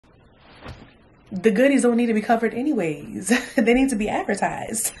the goodies don't need to be covered anyways. They need to be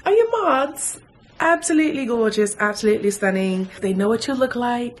advertised. Are your mods? Absolutely gorgeous, absolutely stunning. They know what you look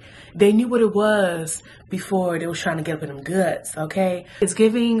like. They knew what it was before they was trying to get up in them guts, okay? It's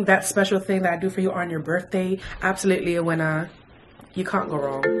giving that special thing that I do for you on your birthday. Absolutely a winner. You can't go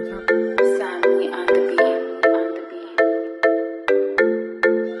wrong.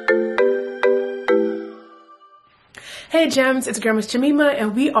 Hey gems, it's your girl MissJemima,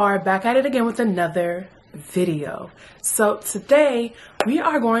 and we are back at it again with another video. So today we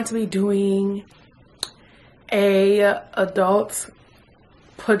are going to be doing a adult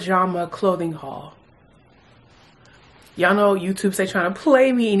pajama clothing haul. Y'all know YouTube say trying to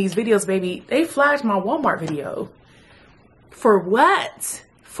play me in these videos, baby. They flagged my Walmart video. For what?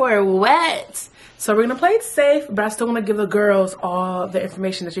 For what? So we're gonna play it safe, but I still want to give the girls all the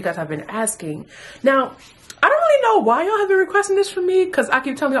information that you guys have been asking. Now, I don't really know why y'all have been requesting this from me, because I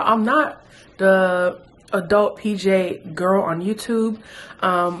keep telling y'all I'm not the adult PJ girl on YouTube,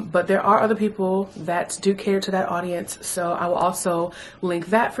 but there are other people that do cater to that audience, so I will also link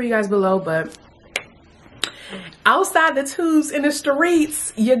that for you guys below. But outside the tubes in the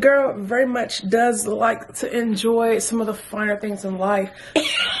streets, your girl very much does like to enjoy some of the finer things in life.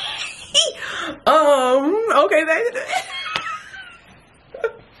 Okay,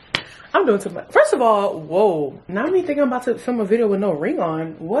 I'm doing too much. First of all, whoa, now me thinking I'm about to film a video with no ring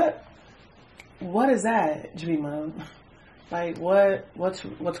on. What is that, Jemima? Like, what's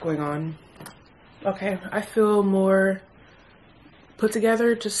going on? Okay, I feel more put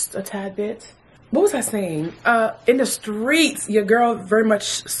together, just a tad bit. What was I saying? In the streets, your girl very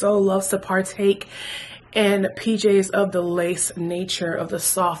much so loves to partake in PJs of the lace nature, of the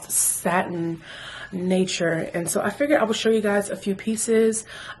soft satin nature. And so I figured I would show you guys a few pieces.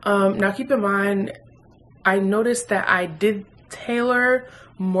 Now keep in mind, I noticed that I did tailor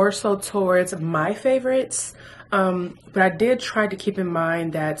more so towards my favorites, but I did try to keep in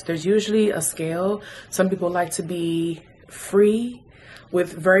mind that there's usually a scale. Some people like to be free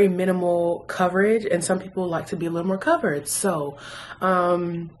with very minimal coverage, and some people like to be a little more covered. So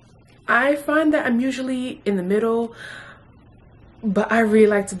I find that I'm usually in the middle, but I really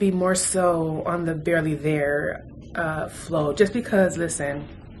like to be more so on the barely there flow, just because, listen,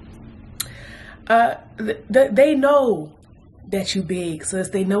 they know that you big, sis.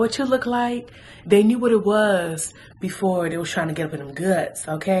 They know what you look like. They knew what it was before they was trying to get up in them guts,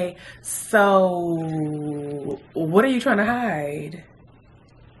 okay? So what are you trying to hide?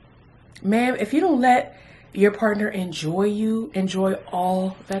 Ma'am, if you don't let your partner enjoy you, enjoy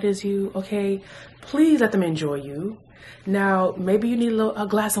all that is you, okay, please let them enjoy you. Now, maybe you need a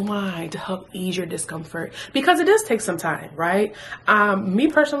glass of wine to help ease your discomfort, because it does take some time, right? Me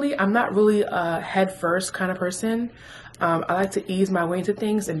personally, I'm not really a head first kind of person. I like to ease my way into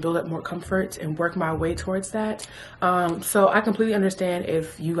things and build up more comfort and work my way towards that. So I completely understand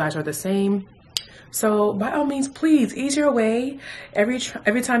if you guys are the same. So by all means, please ease your way. Every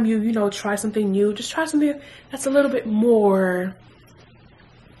time you try something new, just try something that's a little bit more,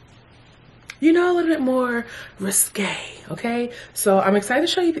 a little bit more risque, okay? So I'm excited to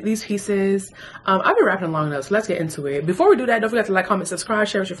show you these pieces. I've been rapping long enough, so let's get into it. Before we do that, don't forget to like, comment, subscribe,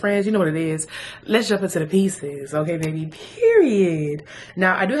 share with your friends. You know what it is. Let's jump into the pieces, okay, baby? Period.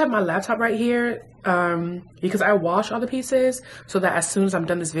 Now, I do have my laptop right here because I wash all the pieces so that as soon as I'm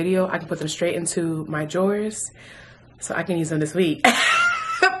done this video, I can put them straight into my drawers so I can use them this week.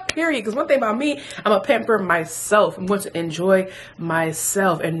 Period. Because one thing about me, I'm a pamper myself. I'm going to enjoy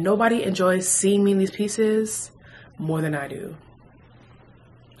myself, and nobody enjoys seeing me in these pieces more than I do.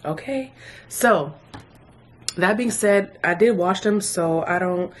 Okay, so that being said, I did wash them, so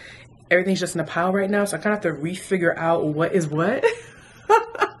everything's just in a pile right now, so I kind of have to refigure out what is what.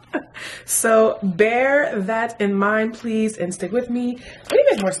 So bear that in mind, please, and stick with me. Let me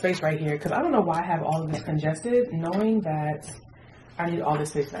make more space right here, because I don't know why I have all of this congested, knowing that I need all the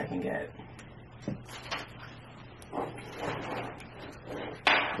space that I can get.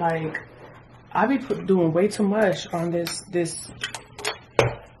 Like, I be doing way too much on this desk.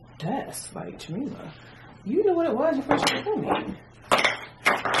 Like, Jemima, you know what it was before you started filming.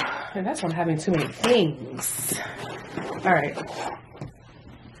 And that's from having too many things. All right.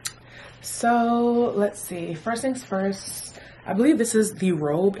 So let's see. First things first, I believe this is the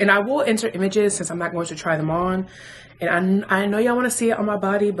robe, and I will enter images since I'm not going to try them on. And I know y'all want to see it on my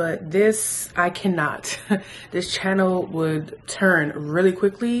body, but this, I cannot. This channel would turn really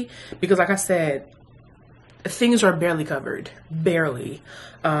quickly because, like I said, things are barely covered, barely.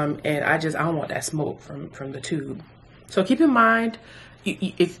 And I don't want that smoke from the tube. So keep in mind,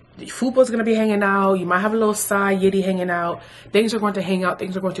 if fupa's gonna be hanging out, you might have a little side yitty hanging out. Things are going to hang out.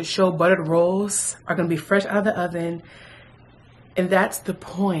 Things are going to show. Buttered rolls are going to be fresh out of the oven. And that's the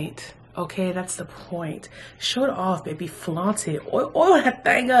point. Okay, that's the point. Show it off, baby. Flaunt it. Oil that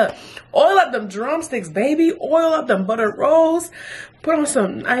thing up. Oil up them drumsticks, baby. Oil up them buttered rolls. Put on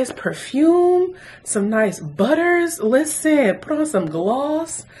some nice perfume. Some nice butters. Listen, put on some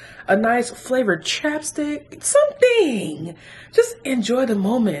gloss. A nice flavored chapstick. Something. Just enjoy the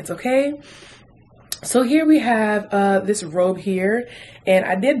moments, okay? So here we have this robe here. And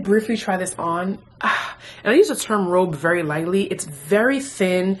I did briefly try this on. And I use the term robe very lightly. It's very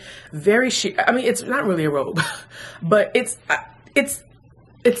thin, very sheer. I mean, it's not really a robe, but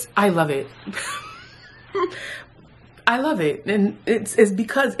I love it. I love it. And it's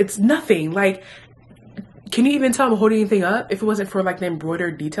because it's nothing. Like, can you even tell I'm holding anything up if it wasn't for like the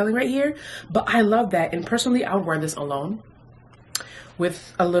embroidered detailing right here? But I love that. And personally, I would wear this alone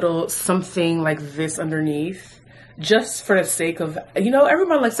with a little something like this underneath. Just for the sake of, you know,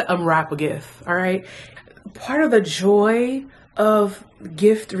 everyone likes to unwrap a gift, all right? Part of the joy of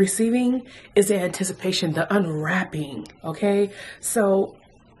gift receiving is the anticipation, the unwrapping, okay? So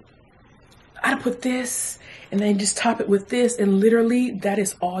I'd put this and then just top it with this, and literally that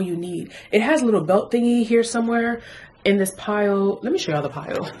is all you need. It has a little belt thingy here somewhere in this pile. Let me show y'all the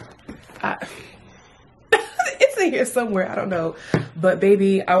pile. It's in here somewhere, I don't know, but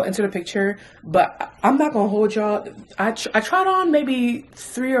baby, I'll enter the picture. But I'm not gonna hold y'all. I tried on maybe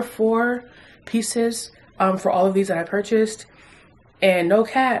 3 or 4 pieces for all of these that I purchased, and no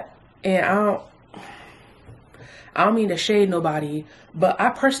cap. And I don't mean to shade nobody, but I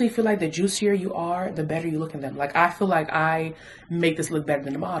personally feel like the juicier you are, the better you look in them. Like, I feel like I make this look better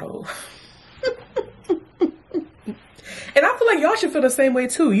than the model. And I feel like y'all should feel the same way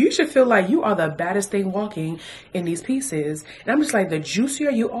too. You should feel like you are the baddest thing walking in these pieces. And I'm just like, the juicier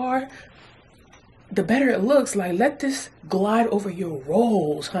you are, the better it looks. Like, let this glide over your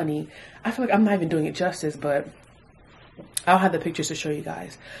rolls, honey. I feel like I'm not even doing it justice, but I'll have the pictures to show you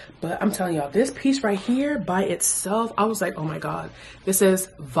guys. But I'm telling y'all, this piece right here by itself, I was like, oh my God, this is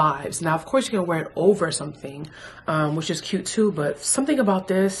vibes. Now, of course, you can wear it over something, which is cute too, but something about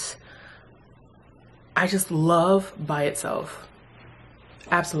this, I just love by itself.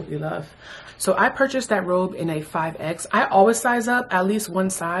 Absolutely love. So I purchased that robe in a 5X. I always size up at least one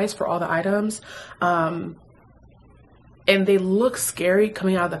size for all the items. And they look scary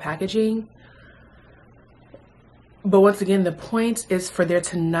coming out of the packaging. But once again, the point is for there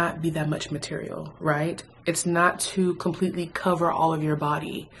to not be that much material, right? It's not to completely cover all of your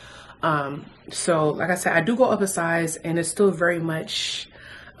body. So like I said, I do go up a size, and it's still very much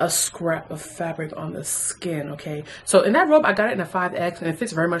a scrap of fabric on the skin, okay? So in that robe, I got it in a 5X, and it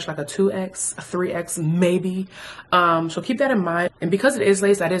fits very much like a 2X, a 3X maybe. So keep that in mind. And because it is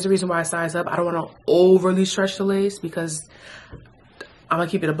lace, that is the reason why I size up. I don't want to overly stretch the lace, because I'm gonna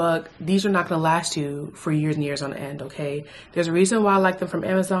keep it a buck. These are not gonna last you for years and years on end, okay? There's a reason why I like them from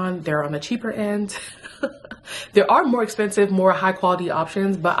Amazon. They're on the cheaper end. There are more expensive, more high quality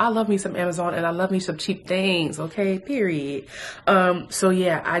options, but I love me some Amazon, and I love me some cheap things, okay? Period. So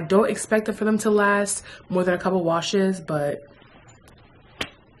yeah, I don't expect for them to last more than a couple washes, but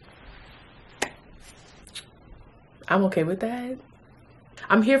I'm okay with that.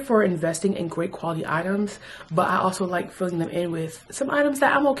 I'm here for investing in great quality items, but I also like filling them in with some items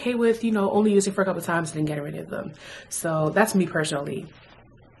that I'm okay with, you know, only using for a couple of times and then getting rid of them. So that's me personally.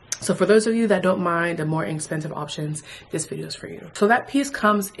 So for those of you that don't mind the more expensive options, this video is for you. So that piece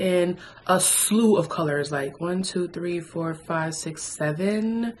comes in a slew of colors, like 1, 2, 3, 4, 5, 6,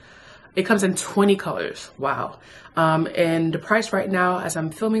 7. It comes in 20 colors. Wow. And the price right now, as I'm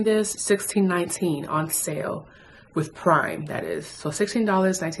filming this, $16.19 on sale. With Prime, that is. So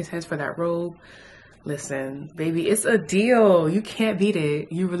 $16.19 for that robe. Listen, baby, it's a deal. You can't beat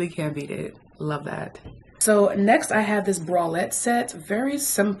it. You really can't beat it. Love that. So next I have this bralette set. Very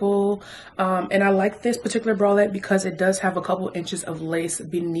simple. And I like this particular bralette because it does have a couple inches of lace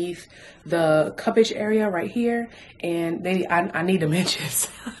beneath the cuppage area right here. And I need them inches.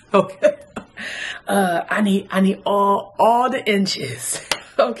 Okay. I need all the inches.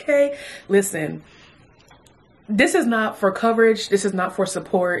 Okay. Listen. This is not for coverage. This is not for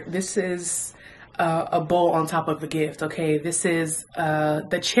support. This is a bow on top of the gift, okay? This is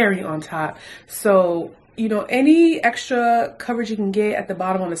the cherry on top. So, you know, any extra coverage you can get at the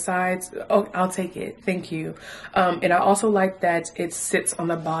bottom on the sides, oh, I'll take it. Thank you. And I also like that it sits on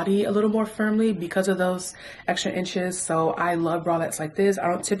the body a little more firmly because of those extra inches. So I love bralettes like this. I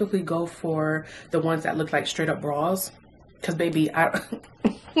don't typically go for the ones that look like straight up bras because, baby,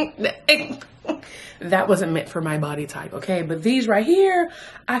 That wasn't meant for my body type, okay? But these right here,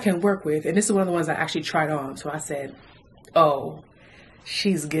 I can work with. And this is one of the ones I actually tried on. So I said, oh,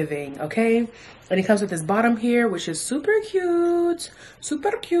 she's giving, okay? And it comes with this bottom here, which is super cute.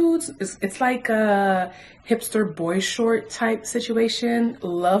 Super cute. It's like a hipster boy short type situation.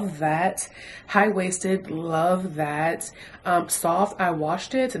 Love that. High-waisted. Love that. Soft. I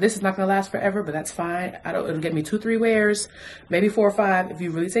washed it. So this is not going to last forever, but that's fine. It'll get me 2-3 wears, maybe 4 or 5 if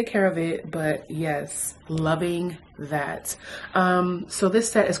you really take care of it. But yes, loving that. So this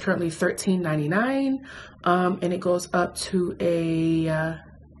set is currently $13.99. And it goes up to a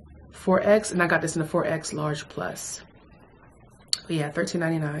 4X, and I got this in a 4X large plus. But yeah,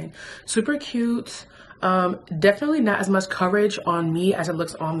 $13.99. Super cute. Definitely not as much coverage on me as it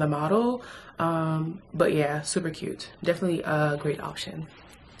looks on the model. But yeah, super cute. Definitely a great option.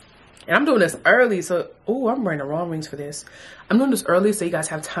 And I'm doing this early, so oh, I'm wearing the wrong rings for this. I'm doing this early so you guys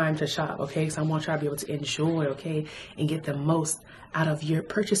have time to shop, okay? So I want y'all to be able to enjoy, okay, and get the most out of your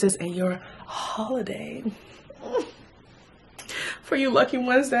purchases and your holiday. For you lucky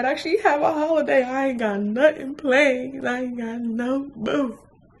ones that actually have a holiday, I ain't got nothing planned. I ain't got no boo.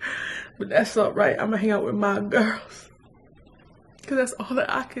 But that's all right. I'm gonna hang out with my girls, because that's all that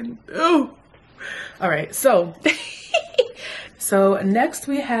I can do. All right, so so next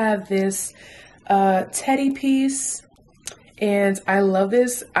we have this teddy piece, and I love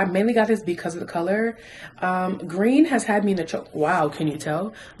this. I mainly got this because of the color. Green has had me in the choke. Wow, can you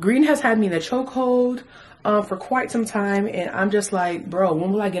tell? Green has had me in the chokehold for quite some time, and I'm just like, bro,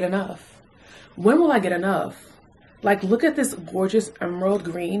 when will I get enough? When will I get enough? Like, look at this gorgeous emerald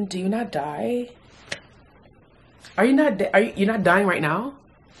green. Do you not die? Are you not? You're not dying right now?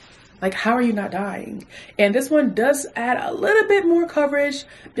 Like, how are you not dying? And this one does add a little bit more coverage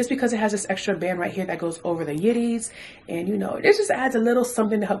just because it has this extra band right here that goes over the yitties. And you know, it just adds a little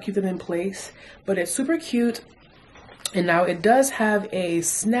something to help keep them in place. But it's super cute. And now it does have a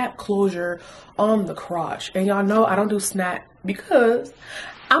snap closure on the crotch. And y'all know I don't do snap because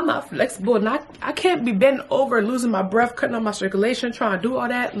I'm not flexible, and I can't be bending over, losing my breath, cutting off my circulation, trying to do all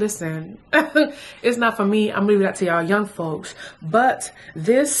that. Listen, it's not for me. I'm leaving that to y'all young folks. But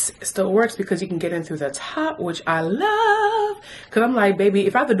this still works because you can get in through the top, which I love. Because I'm like, baby,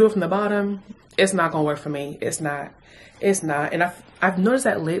 if I have to do it from the bottom, it's not going to work for me. It's not. It's not. And I've noticed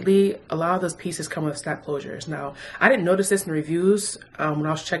that lately, a lot of those pieces come with snap closures. Now, I didn't notice this in reviews when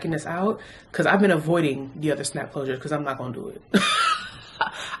I was checking this out, because I've been avoiding the other snap closures because I'm not going to do it.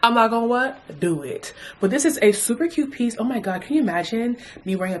 I'm not gonna what? Do it. But this is a super cute piece. Oh my God, can you imagine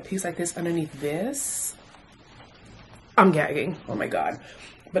me wearing a piece like this underneath this? I'm gagging. Oh my God.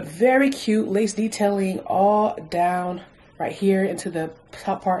 But very cute lace detailing all down right here into the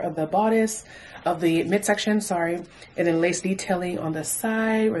top part of the bodice, of the midsection, sorry. And then lace detailing on the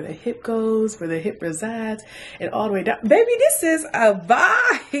side where the hip goes, where the hip resides, and all the way down. Baby, this is a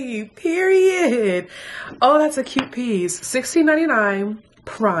vibe, period. Oh, that's a cute piece. $16.99.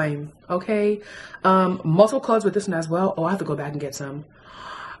 Prime, okay? Multiple colors with this one as well. Oh, I have to go back and get some.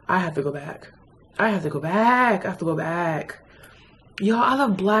 I have to go back. I have to go back. I have to go back. Y'all, I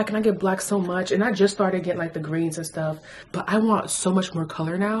love black, and I get black so much, and I just started getting like the greens and stuff, but I want so much more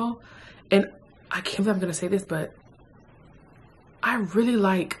color now. And I can't believe I'm gonna say this, but I really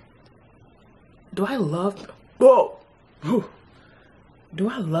like, do I love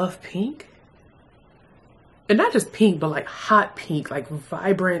pink? And not just pink, but like hot pink, like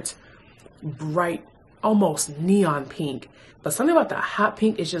vibrant, bright, almost neon pink. But something about the hot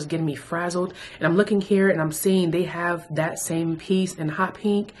pink is just getting me frazzled. And I'm looking here and I'm seeing they have that same piece in hot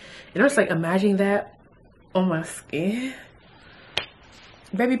pink. And I'm just like imagining that on my skin.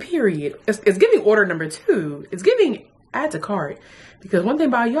 Baby, period. It's giving order number 2. It's giving add to cart. Because one thing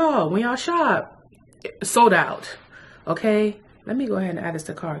about y'all, when y'all shop, sold out. Okay? Let me go ahead and add this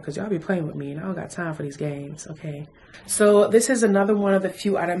to cart because y'all be playing with me and I don't got time for these games, okay? So this is another one of the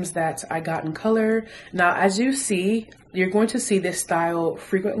few items that I got in color. Now, as you see, you're going to see this style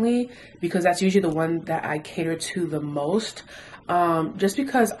frequently because that's usually the one that I cater to the most. Just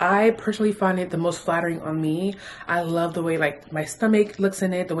because I personally find it the most flattering on me. I love the way like my stomach looks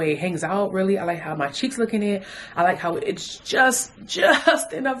in it, the way it hangs out really. I like how my cheeks look in it. I like how it's just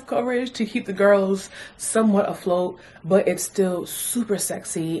enough coverage to keep the girls somewhat afloat, but it's still super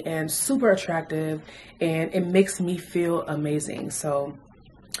sexy and super attractive and it makes me feel amazing. So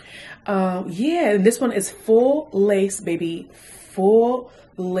yeah, and this one is full lace, baby. Full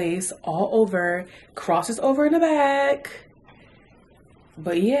lace all over, crosses over in the back.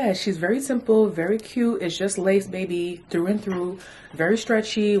 But yeah, she's very simple, very cute. It's just lace, baby, through and through. Very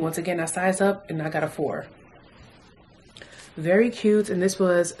stretchy. Once again, I size up and I got a 4. Very cute. And this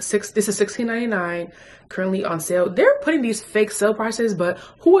is $16.99, currently on sale. They're putting these fake sale prices, but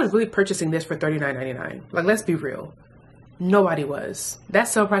who was really purchasing this for $39.99? Like, let's be real. Nobody was. That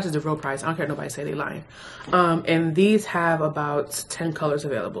sale price is the real price. I don't care if nobody say they lying. And these have about 10 colors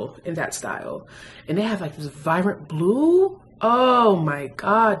available in that style. And they have like this vibrant blue. Oh my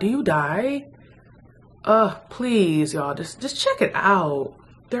God, do you die? Please, y'all, just check it out.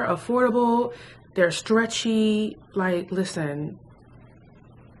 They're affordable. They're stretchy. Like, listen.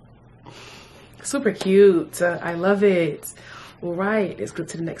 Super cute. I love it. All right, let's go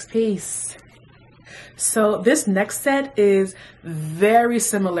to the next piece. So this next set is very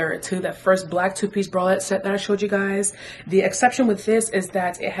similar to that first black two-piece bralette set that I showed you guys. The exception with this is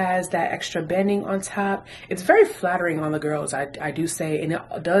that it has that extra bending on top. It's very flattering on the girls, I do say, and it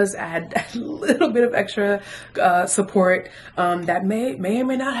does add a little bit of extra support that may or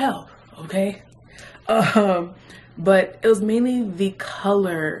may not help, okay? But it was mainly the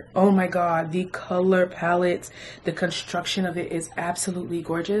color. Oh my God, the color palette, the construction of it is absolutely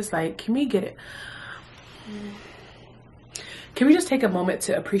gorgeous. Like, can we get it? Can we just take a moment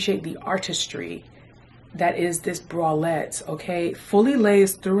to appreciate the artistry that is this bralette, okay? Fully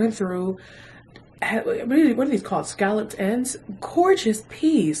laced through and through. What are these called? Scalloped ends? Gorgeous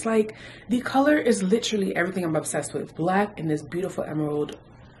piece. Like, the color is literally everything I'm obsessed with. Black and this beautiful emerald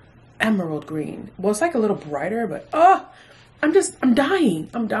green. Well, it's like a little brighter, but I'm dying.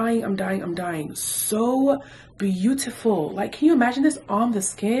 I'm dying. So beautiful. Like, can you imagine this on the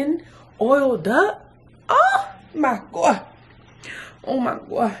skin? Oiled up? Oh my God. Oh my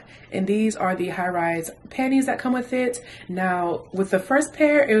God. And these are the high-rise panties that come with it. Now, with the first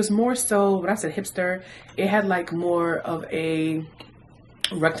pair, it was more so, when I said hipster, it had like more of a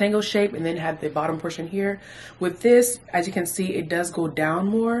rectangle shape and then had the bottom portion here. With this, as you can see, it does go down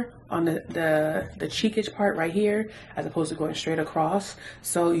more on the cheekage part right here, as opposed to going straight across.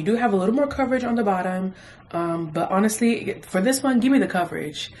 So you do have a little more coverage on the bottom. But honestly, for this one, give me the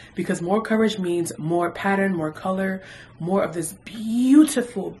coverage, because more coverage means more pattern, more color, more of this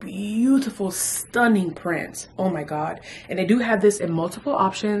beautiful, beautiful, stunning print. Oh my God. And they do have this in multiple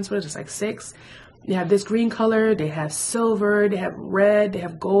options. What is this, like 6? They have this green color, they have silver, they have red, they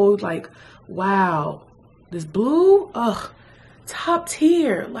have gold. Like, wow. This blue, ugh, top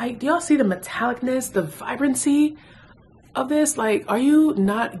tier. Like, do y'all see the metallicness, the vibrancy of this? Like, are you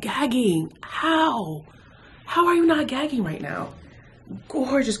not gagging? How are you not gagging right now?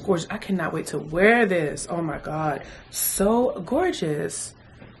 Gorgeous, gorgeous. I cannot wait to wear this. Oh my God, so gorgeous.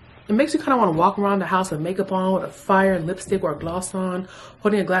 It makes you kind of want to walk around the house with makeup on, with a fire, lipstick, or a gloss on,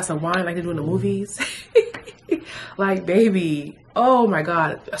 holding a glass of wine like they do in the movies. Like, baby, oh my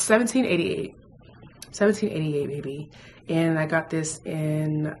God, $17.88. $17.88, baby. And I got this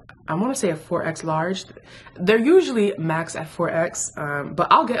in, I want to say a 4X large. They're usually max at 4X, but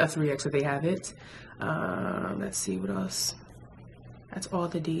I'll get a 3X if they have it. Let's see what else. That's all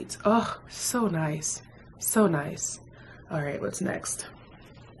the deets. Oh, so nice. So nice. All right, what's next?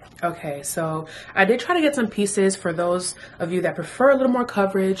 Okay, so I did try to get some pieces for those of you that prefer a little more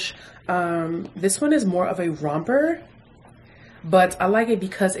coverage. This one is more of a romper, but I like it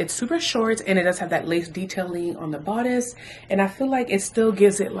because it's super short and it does have that lace detailing on the bodice. And I feel like it still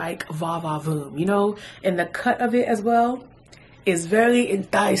gives it like va-va-voom, you know? And the cut of it as well is very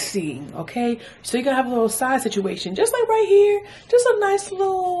enticing, okay? So you can have a little side situation, just like right here, just a nice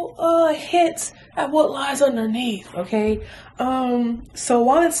little hint at what lies underneath, okay? So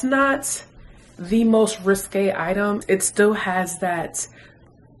while it's not the most risque item, it still has that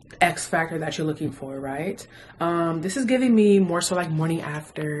X factor that you're looking for, right? This is giving me more so like morning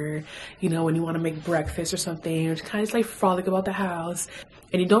after, you know, when you want to make breakfast or something, or just kind of just like frolic about the house.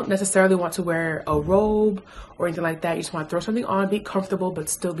 And you don't necessarily want to wear a robe or anything like that. You just want to throw something on, be comfortable, but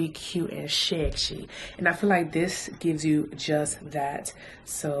still be cute and sexy. And I feel like this gives you just that.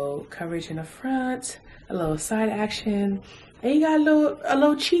 So coverage in the front, a little side action. And you got a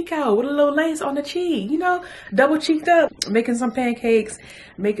little cheek out with a little lace on the cheek, you know, double cheeked up, making some pancakes,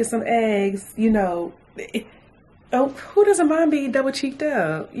 making some eggs, you know. Oh, who doesn't mind being double cheeked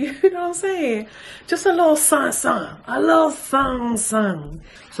up? You know what I'm saying? Just a little sun, a little sun.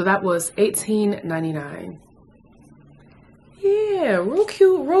 So that was $18.99. Yeah, real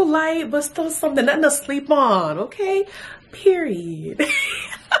cute, real light, but still something, nothing to sleep on, okay? Period.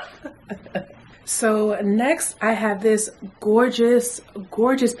 So next I have this gorgeous,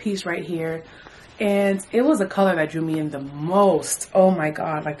 gorgeous piece right here. And it was a color that drew me in the most. Oh my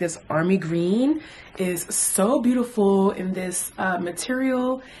God, like this army green is so beautiful in this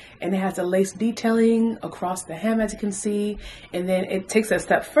material, and it has a lace detailing across the hem, as you can see. And then it takes a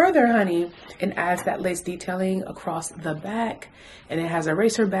step further, honey, and adds that lace detailing across the back, and it has a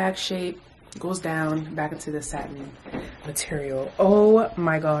racer back shape, goes down back into the satin material. Oh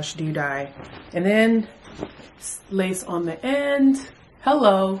my gosh, do you die? And then lace on the end.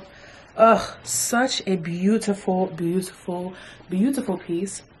 Hello. Ugh, such a beautiful, beautiful, beautiful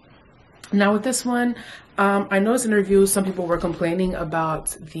piece. Now with this one, I noticed in reviews some people were complaining about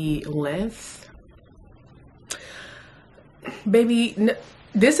the length. Baby,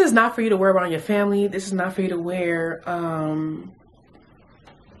 this is not for you to wear around your family. This is not for you to wear on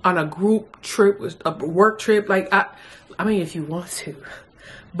a group trip, a work trip. Like, I mean, if you want to.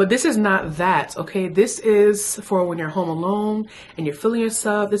 But this is not that, okay? This is for when you're home alone and you're feeling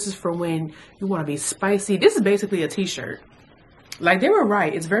yourself. This is for when you want to be spicy. This is basically a t-shirt. Like, they were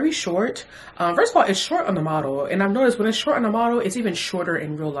right. It's very short. First of all, it's short on the model. And I've noticed when it's short on the model, it's even shorter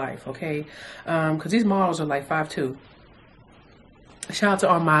in real life, okay? Because these models are like 5'2". Shout out to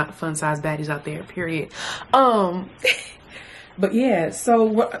all my fun size baddies out there, period. But yeah, so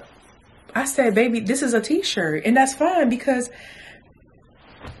what I said, baby, this is a t-shirt. And that's fine because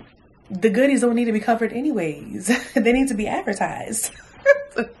the goodies don't need to be covered anyways. They need to be advertised.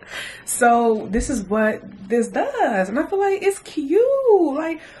 So this is what this does. And I feel like it's cute.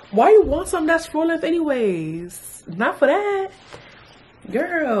 Like, why you want something that's full length anyways? Not for that.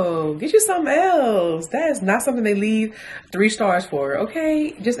 Girl, get you something else. That is not something they leave 3 stars for,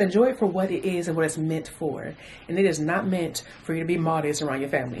 okay? Just enjoy it for what it is and what it's meant for. And it is not meant for you to be modest around your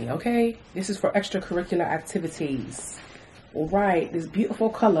family, okay? This is for extracurricular activities. All right, this beautiful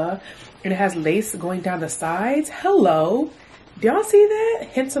color, and it has lace going down the sides. Hello, do y'all see that?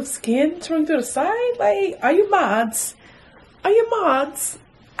 Hints of skin showing through the side. Like, are you mods? Are you mods?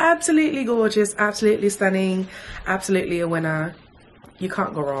 Absolutely gorgeous, absolutely stunning, absolutely a winner. You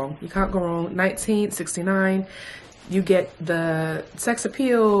can't go wrong. You can't go wrong. $19.69. You get the sex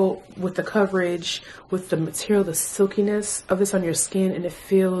appeal with the coverage, with the material, the silkiness of this on your skin, and it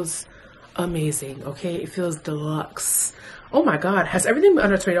feels amazing, okay? It feels deluxe. Oh my God, has everything been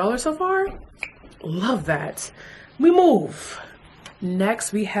under $20 so far? Love that. We move.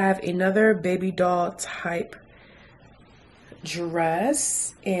 Next, we have another baby doll type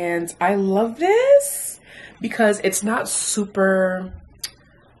dress. And I love this because it's not super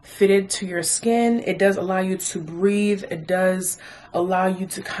fitted to your skin. It does allow you to breathe. It does allow you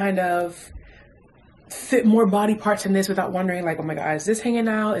to kind of fit more body parts in this without wondering like, oh my God, is this hanging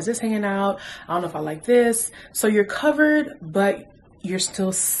out? Is this hanging out? I don't know if I like this. So you're covered, but you're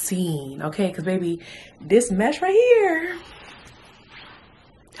still seen, okay? Because baby, this mesh right here,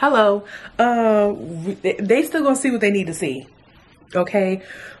 hello, they still gonna see what they need to see, okay?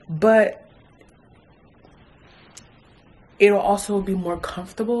 But it'll also be more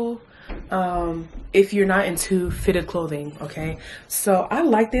comfortable if you're not into fitted clothing, okay? So I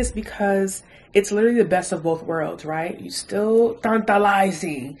like this because it's literally the best of both worlds, right? You're still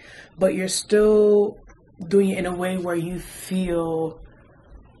tantalizing, but you're still doing it in a way where you feel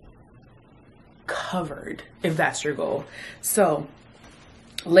covered, if that's your goal. So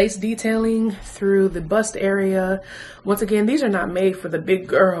lace detailing through the bust area. Once again, these are not made for the big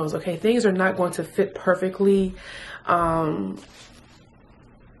girls, okay? Things are not going to fit perfectly the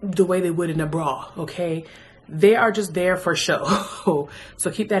way they would in a bra, okay? They are just there for show.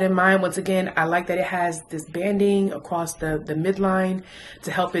 So keep that in mind. Once again, I like that it has this banding across the midline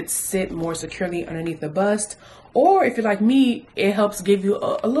to help it sit more securely underneath the bust. Or if you're like me, it helps give you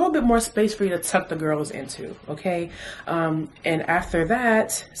a little bit more space for you to tuck the girls into, okay? And after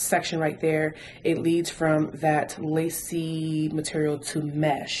that section right there, it leads from that lacy material to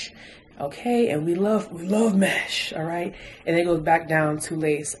mesh. Okay, and we love mesh, all right? And then it goes back down to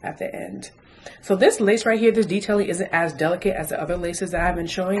lace at the end. So this lace right here, this detailing isn't as delicate as the other laces that I've been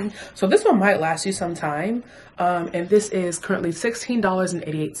showing. So this one might last you some time. And this is currently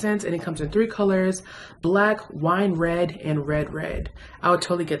 $16.88, and it comes in 3 colors: black, wine red, and red. I would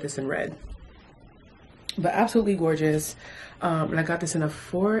totally get this in red. But absolutely gorgeous. And I got this in a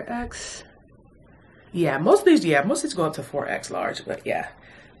 4X. Yeah, most of these go up to 4X large, but yeah.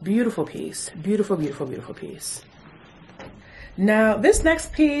 Beautiful piece. Beautiful, beautiful, beautiful piece. Now, this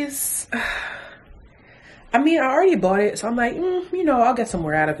next piece, I mean, I already bought it, so I'm like, you know, I'll get some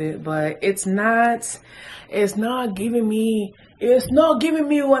more out of it, but it's not giving me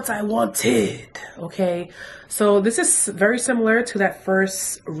what I wanted, okay? So this is very similar to that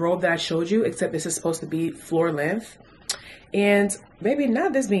first robe that I showed you, except this is supposed to be floor length. And Baby,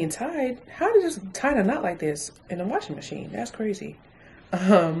 not this being tied. How did you just tie a knot like this in a washing machine? That's crazy.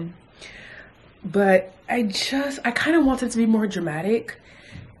 But I kind of wanted it to be more dramatic.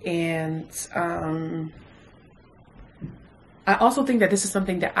 And I also think that this is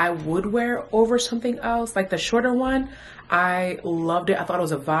something that I would wear over something else. Like the shorter one, I loved it. I thought it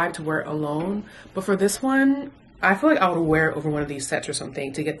was a vibe to wear it alone. But for this one, I feel like I would wear it over one of these sets or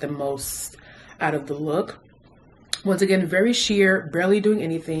something to get the most out of the look. Once again, very sheer, barely doing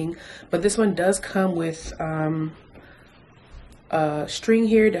anything. But this one does come with a string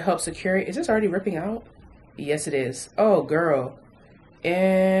here to help secure it. Is this already ripping out? Yes, it is. Oh, girl.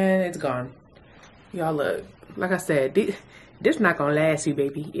 And it's gone. Y'all look. Like I said, this not gonna last you,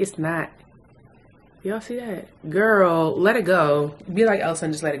 baby. It's not. Y'all see that? Girl, let it go. Be like Elsa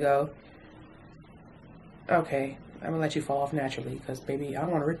and just let it go. Okay. I'm gonna let you fall off naturally because, baby, I don't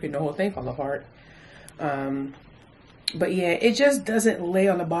want to rip it and the whole thing fall apart. But yeah, it just doesn't lay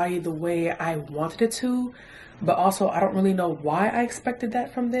on the body the way I wanted it to. But also, I don't really know why I expected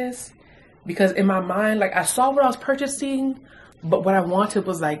that from this. Because in my mind, like, I saw what I was purchasing, but what I wanted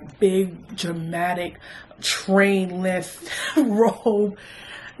was like big, dramatic, train length robe.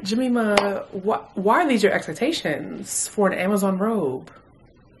 Jemima, why are these your expectations for an Amazon robe?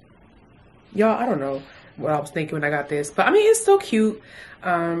 Y'all, I don't know what I was thinking when I got this, but I mean, it's still cute.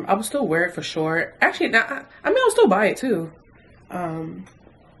 I would still wear it for sure. Actually, I mean, I'll still buy it too.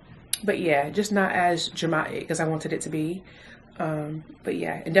 But yeah, just not as dramatic as I wanted it to be. But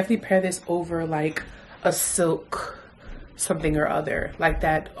yeah, and definitely pair this over like a silk something or other, like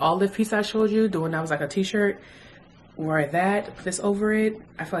that olive piece I showed you, the one that was like a t-shirt. Wear that, put this over it.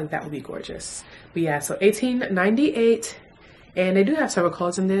 I feel like that would be gorgeous. But yeah, so $18.98, and they do have several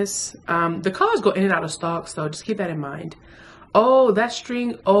colors in this. The colors go in and out of stock, so just keep that in mind. Oh, that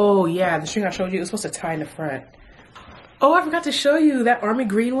string. Oh yeah, the string I showed you is supposed to tie in the front. Oh, I forgot to show you that army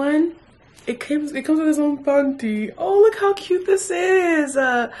green one. It comes with its own panty. Oh, look how cute this is.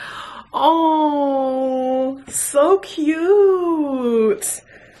 Oh, so cute.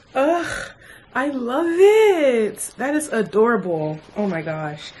 Ugh, I love it. That is adorable. Oh my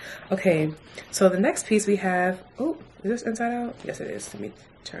gosh. Okay, so the next piece we have, oh, is this inside out? Yes, it is. Let me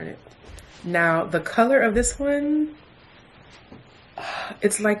turn it. Now, the color of this one,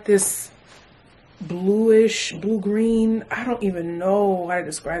 it's like this bluish, blue-green. I don't even know how to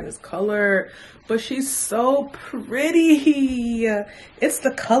describe this color, but she's so pretty. It's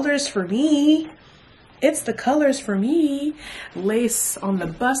the colors for me. It's the colors for me. Lace on the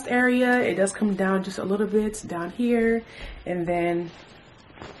bust area. It does come down just a little bit down here, and then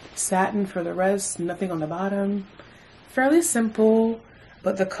satin for the rest. Nothing on the bottom. Fairly simple,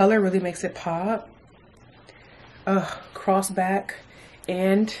 but the color really makes it pop. Cross back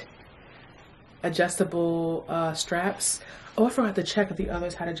and adjustable straps. Oh, I forgot to check if the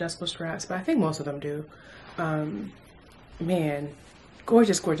others had adjustable straps, but I think most of them do. Man,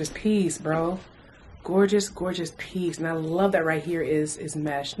 gorgeous, gorgeous piece, bro. Gorgeous, gorgeous piece. And I love that right here is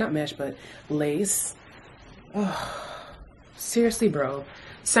mesh, not mesh, but lace. Oh, seriously, bro.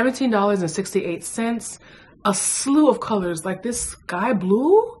 $17.68. A slew of colors, like this sky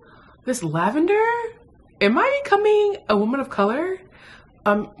blue, this lavender. Am I becoming a woman of color?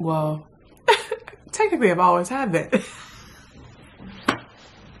 Well, technically I've always had that.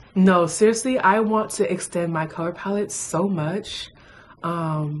 No, seriously, I want to extend my color palette so much.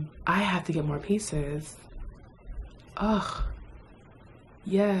 I have to get more pieces. Ugh.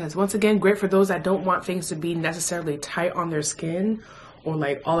 Yes, once again, great for those that don't want things to be necessarily tight on their skin or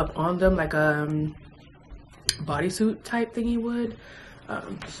like all up on them like bodysuit type thingy would.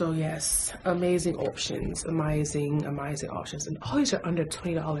 So yes, amazing options, amazing options, and all these are under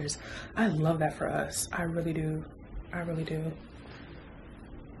 $20. I love that for us. I really do. I really do.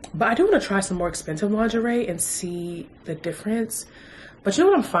 But I do want to try some more expensive lingerie and see the difference. But you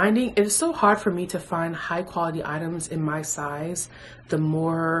know what I'm finding? It's so hard for me to find high quality items in my size the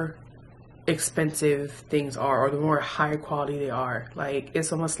more expensive things are, or the more higher quality they are. Like,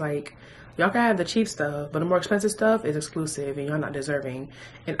 it's almost like y'all can have the cheap stuff, but the more expensive stuff is exclusive and y'all not deserving.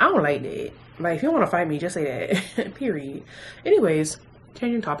 And I don't like that. Like, if you want to fight me, just say that. Period. Anyways,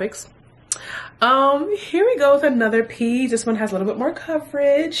 changing topics. Here we go with another piece. This one has a little bit more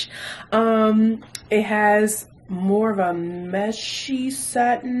coverage. It has more of a meshy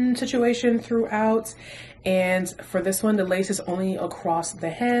satin situation throughout. And for this one, the lace is only across the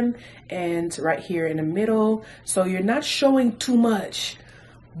hem and right here in the middle. So you're not showing too much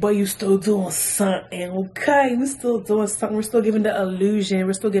but you still doing something, okay? We still doing something. We're still giving the illusion.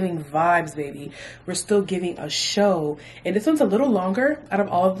 We're still giving vibes, baby. We're still giving a show. And this one's a little longer out of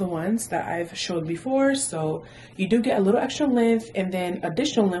all of the ones that I've showed before. So you do get a little extra length and then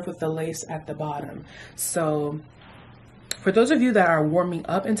additional length with the lace at the bottom. So for those of you that are warming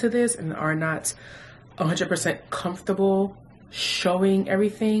up into this and are not 100% comfortable showing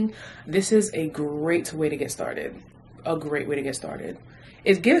everything, this is a great way to get started. A great way to get started.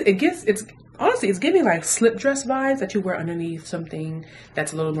 It's honestly, it's giving like slip dress vibes that you wear underneath something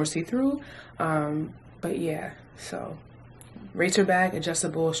that's a little more see-through. But yeah, so racer bag,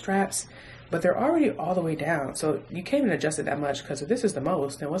 adjustable straps, but they're already all the way down. So you can't even adjust it that much, because if this is the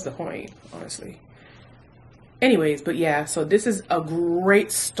most, then what's the point, honestly? Anyways, but yeah, so this is a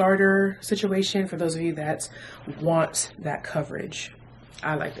great starter situation for those of you that want that coverage.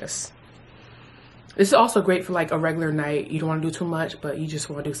 I like this. This is also great for like a regular night. You don't want to do too much, but you just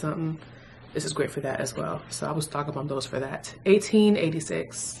want to do something. This is great for that as well. So I was talking about those for that.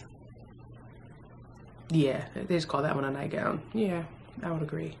 $18.86. Yeah, they just call that one a nightgown. Yeah, I would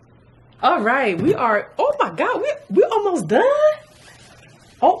agree. All right, we are, oh my God, we almost done?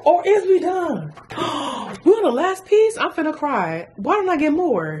 Oh, or is we done? We're on the last piece? I'm finna cry. Why don't I get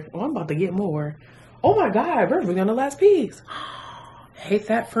more? Oh, I'm about to get more. Oh my God, we're really on the last piece. Hate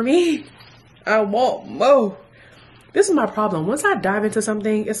that for me. I want more. This is my problem. Once I dive into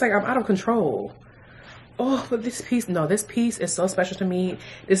something, it's like I'm out of control. Oh, but this piece, no, this piece is so special to me.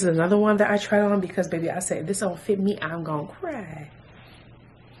 This is another one that I tried on because, baby, I said, if this don't fit me, I'm gonna cry.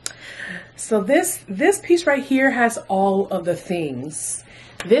 So this piece right here has all of the things.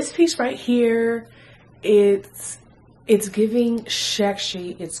 This piece right here, it's giving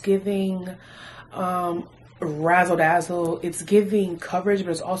sexy. It's giving razzle dazzle. It's giving coverage,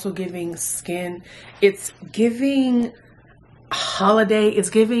 but it's also giving skin. It's giving holiday. It's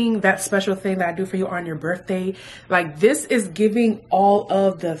giving that special thing that I do for you on your birthday. Like, this is giving all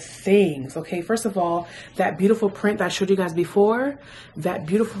of the things. Okay, first of all, that beautiful print that I showed you guys before, that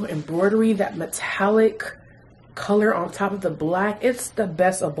beautiful embroidery, that metallic color on top of the black. It's the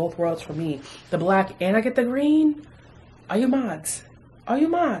best of both worlds for me. The black and I get the green. Are you mods? Are you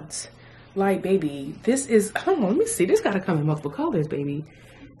mods? Like, baby, this is, hold on, let me see. This gotta come in multiple colors, baby.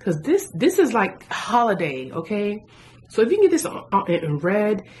 Cause this is like holiday, okay? So if you can get this in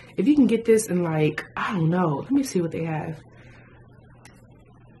red, if you can get this in like, I don't know, let me see what they have.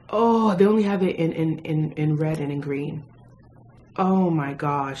 Oh, they only have it in red and in green. Oh my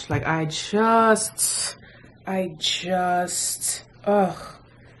gosh, like I just, ugh.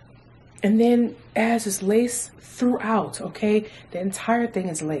 And then it has this lace throughout, okay? The entire thing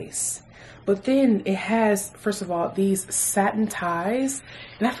is lace. But then it has, first of all, these satin ties.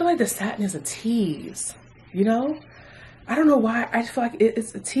 And I feel like the satin is a tease, you know? I don't know why. I just feel like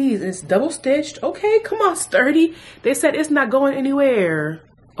it's a tease. It's double stitched. Okay, come on, sturdy. They said it's not going anywhere.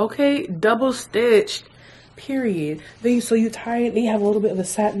 Okay, double stitched, period. Then so you tie it, then you have a little bit of the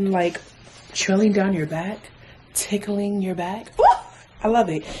satin like trailing down your back, tickling your back. Ooh, I love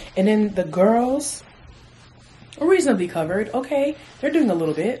it. And then the girls are reasonably covered. Okay, they're doing a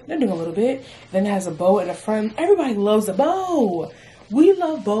little bit. They're doing a little bit. Then it has a bow at the front. Everybody loves a bow. We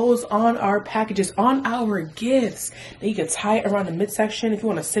love bows on our packages, on our gifts. Then you can tie it around the midsection if you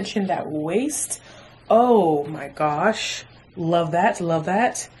want to cinch in that waist. Oh my gosh. Love that. Love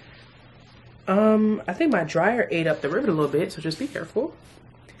that. I think my dryer ate up the ribbon a little bit, so just be careful.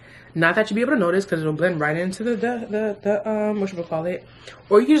 Not that you'll be able to notice because it'll blend right into the what should we call it?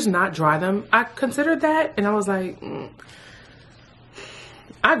 Or you can just not dry them. I considered that and I was like,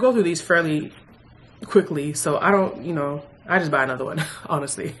 I go through these fairly quickly, so I don't, you know, I just buy another one,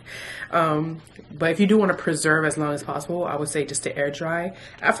 honestly. But if you do want to preserve as long as possible, I would say just to air dry.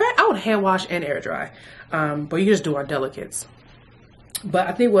 In fact, I would hand wash and air dry. But you just do on delicates. But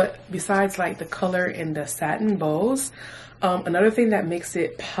I think besides like the color and the satin bows, another thing that makes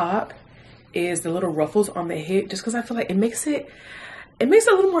it pop is the little ruffles on the hip, just because I feel like it makes it a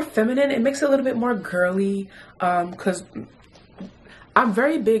little more feminine. It makes it a little bit more girly. Because I'm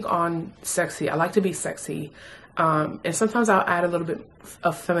very big on sexy. I like to be sexy. And sometimes I'll add a little bit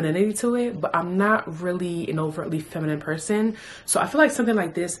of femininity to it, but I'm not really an overtly feminine person. So I feel like something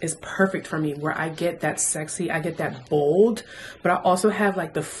like this is perfect for me, where I get that sexy, I get that bold, but I also have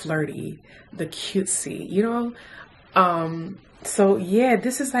like the flirty, the cutesy, you know? So yeah,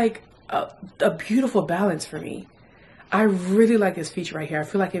 this is like a beautiful balance for me. I really like this feature right here. I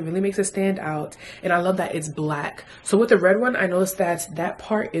feel like it really makes it stand out. And I love that it's black. So with the red one, I noticed that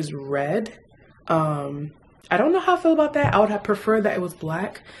part is red. I don't know how I feel about that. I would have preferred that it was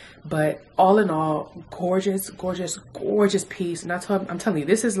black, but all in all, gorgeous, gorgeous, gorgeous piece. And I'm telling you,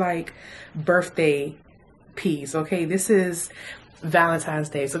 this is like birthday piece, okay? This is Valentine's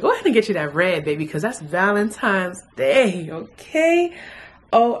Day. So go ahead and get you that red, baby, because that's Valentine's Day, okay?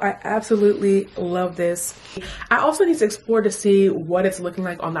 Oh, I absolutely love this. I also need to explore to see what it's looking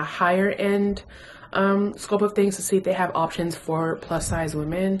like on the higher end scope of things, to see if they have options for plus size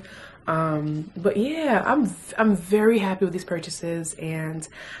women. But yeah, I'm very happy with these purchases, and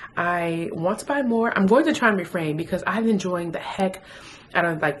I want to buy more. I'm going to try and refrain because I've been enjoying the heck out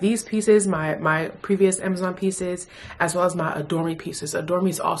of like these pieces, my previous Amazon pieces, as well as my Adore Me pieces. Adore Me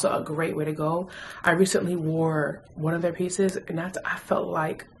is also a great way to go. I recently wore one of their pieces, and I felt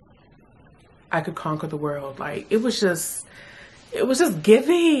like I could conquer the world. Like it was just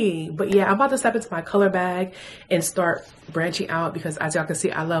giving. But yeah, I'm about to step into my color bag and start branching out, because as y'all can see,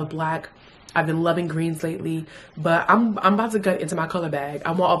 I love black. I've been loving greens lately, but I'm about to get into my color bag.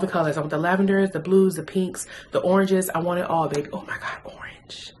 I want all the colors. I want the lavenders, the blues, the pinks, the oranges. I want it all, baby. Oh my God,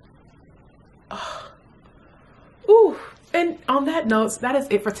 orange. Oh. Ooh. And on that note, that is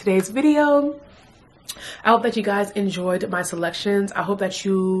it for today's video. I hope that you guys enjoyed my selections. I hope that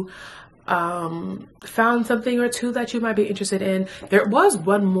you found something or two that you might be interested in. There was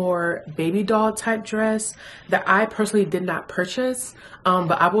one more baby doll type dress that I personally did not purchase,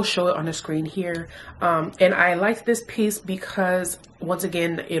 but I will show it on the screen here. And I liked this piece because, once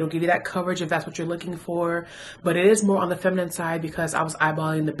again, it'll give you that coverage if that's what you're looking for, but it is more on the feminine side because I was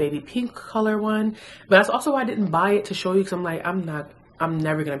eyeballing the baby pink color one. But that's also why I didn't buy it to show you, because I'm like, I'm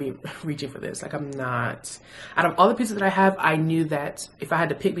never going to be reaching for this. Like, I'm not. Out of all the pieces that I have, I knew that if I had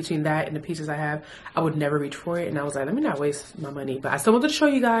to pick between that and the pieces I have, I would never reach for it. And I was like, let me not waste my money. But I still wanted to show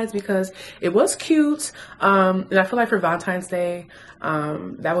you guys because it was cute. And I feel like for Valentine's Day,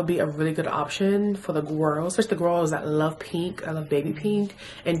 that would be a really good option for the girls, especially the girls that love pink. I love baby pink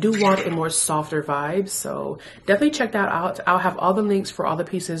and do want a more softer vibe. So definitely check that out. I'll have all the links for all the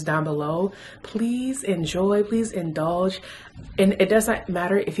pieces down below. Please enjoy, please indulge. And it doesn't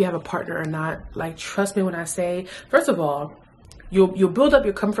matter if you have a partner or not. Like, trust me when I say, first of all, you'll build up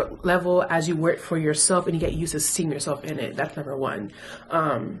your comfort level as you wear it for yourself, and you get used to seeing yourself in it. That's number one.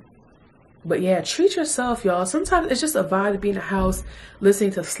 But yeah, treat yourself, y'all. Sometimes it's just a vibe to be in the house,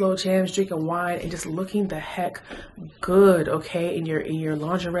 listening to slow jams, drinking wine, and just looking the heck good, okay, in your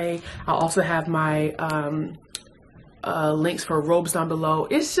lingerie. I'll also have my links for robes down below.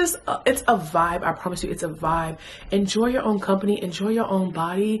 It's just it's a vibe. I promise you, it's a vibe. Enjoy your own company, enjoy your own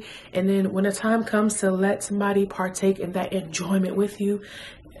body, and then when the time comes to let somebody partake in that enjoyment with you,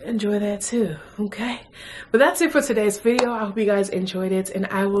 enjoy that too, okay? But that's it for today's video. I hope you guys enjoyed it, and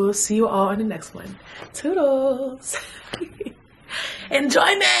I will see you all in the next one. Toodles.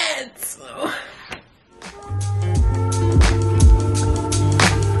 Enjoyment.